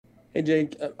Hey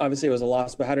Jake, obviously it was a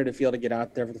loss, but how did it feel to get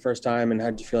out there for the first time, and how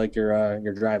did you feel like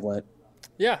your drive went?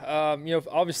 Yeah,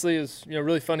 obviously it was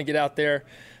really fun to get out there.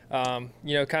 Kind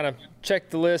of check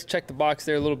the list, check the box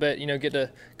there a little bit. Get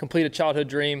to complete a childhood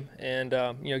dream, and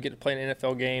get to play an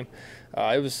NFL game.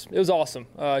 It was awesome.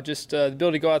 Just the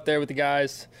ability to go out there with the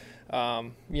guys.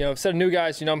 Instead of new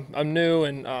guys, I'm new,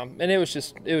 and it was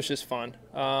just fun.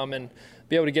 And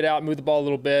be able to get out, move the ball a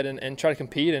little bit, and try to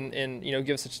compete, and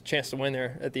give us a chance to win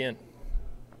there at the end.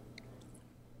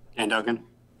 And Duncan.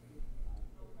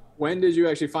 When did you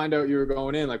actually find out you were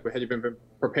going in? Like, had you been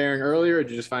preparing earlier, or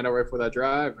did you just find out right before that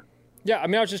drive? Yeah,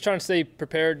 I was just trying to stay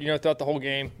prepared, throughout the whole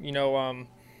game.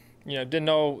 Didn't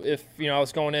know if I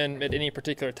was going in at any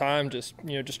particular time. Just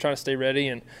trying to stay ready,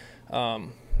 and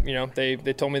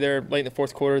they told me there late in the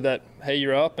fourth quarter that, hey,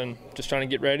 you're up, and just trying to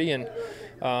get ready, and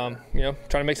trying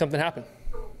to make something happen.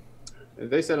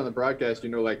 They said on the broadcast,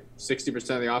 like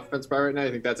 60% of the offense by right now.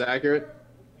 You think that's accurate?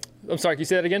 I'm sorry, can you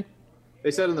say that again? They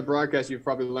said on the broadcast you've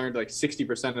probably learned like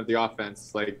 60% of the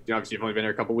offense. Like, obviously you've only been here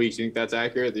a couple weeks. You think that's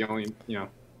accurate? The only, I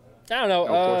don't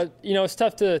know. It's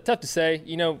tough to say.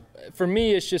 For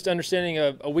me, it's just understanding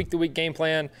a week-to-week game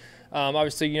plan.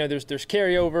 Obviously, there's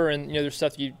carryover, and there's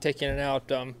stuff you take in and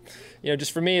out.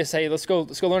 Just for me, it's, hey, let's go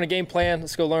learn a game plan.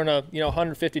 Let's go learn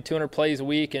 150, 200 plays a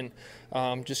week, and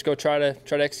just go try to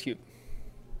execute.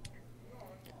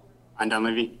 And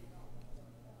Dunleavy.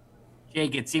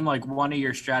 Jake, it seemed like one of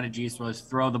your strategies was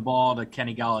throw the ball to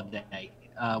Kenny Golladay.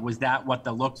 Was that what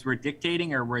the looks were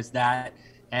dictating, or was that,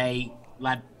 hey,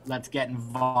 let's get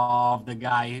involved,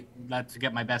 let's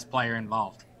get my best player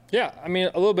involved? Yeah, a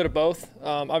little bit of both.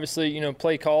 Obviously,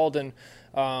 play called, and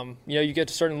you get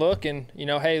a certain look, and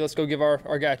hey, let's go give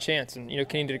our guy a chance. And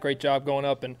Kenny did a great job going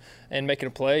up and making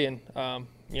a play, and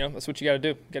that's what you got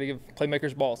to do. Got to give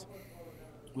playmakers balls.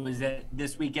 Was it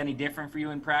this week any different for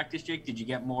you in practice, Jake? Did you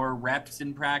get more reps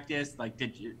in practice? Like,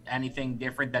 did you anything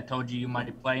different that told you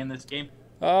might play in this game?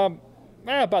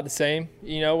 About the same.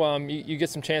 You get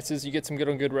some chances, you get some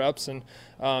good reps, and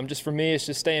just for me, it's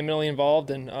just staying mentally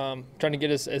involved and trying to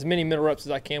get as many middle reps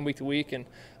as I can week to week, and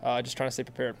just trying to stay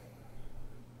prepared.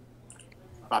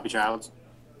 Bobby Childs.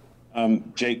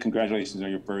 Jake, congratulations on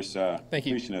your first Thank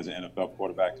you. completion as an NFL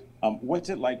quarterback. What's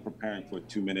it like preparing for a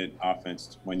 2-minute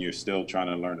offense when you're still trying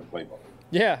to learn the playbook?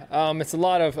 Yeah, it's a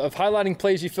lot of highlighting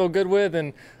plays you feel good with,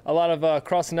 and a lot of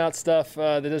crossing out stuff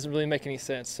that doesn't really make any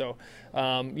sense. So,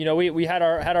 we had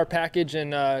our package,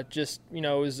 and just it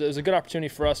was a good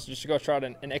opportunity for us to just go try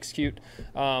to and execute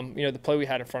the play we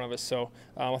had in front of us. So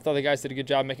I thought the guys did a good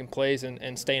job making plays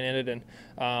and staying in it,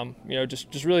 and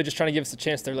just really trying to give us a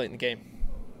chance there late in the game.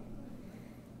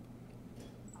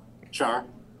 Char.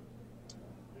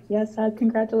 Yes,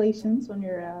 congratulations on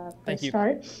your Thank first you.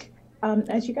 start.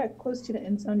 As you got close to the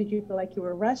end zone, did you feel like you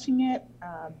were rushing it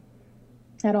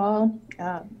at all?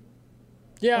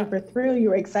 Yeah. Overthrew? You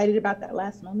were excited about that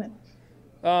last moment?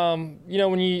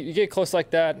 When you get close like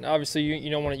that, obviously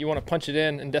you want to punch it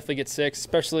in and definitely get six,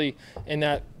 especially in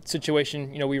that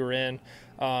situation we were in.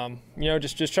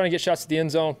 Just trying to get shots at the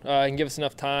end zone and give us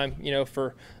enough time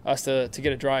for us to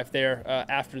get a drive there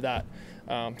after that.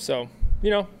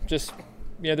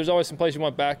 There's always some plays you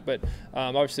want back, but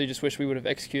obviously just wish we would have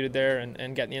executed there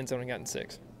and gotten the end zone and gotten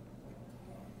six.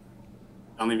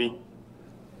 Dunleavy.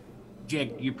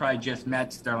 Jake, you probably just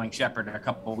met Sterling Shepard a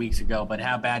couple of weeks ago, but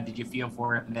how bad did you feel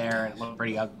for him there? It looked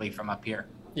pretty ugly from up here.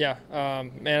 Yeah,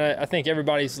 man, I think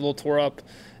everybody's a little tore up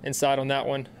inside on that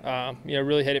one.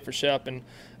 Really hate it for Shep, and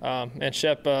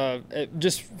Shep,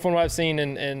 just from what I've seen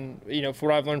and for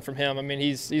what I've learned from him,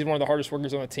 he's one of the hardest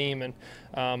workers on the team,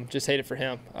 and just hate it for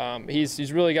him.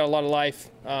 He's really got a lot of life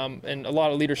and a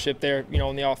lot of leadership there,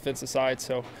 on the offensive side.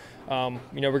 So,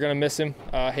 we're gonna miss him,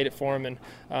 hate it for him, and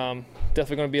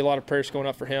definitely gonna be a lot of prayers going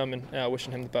up for him, and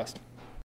wishing him the best.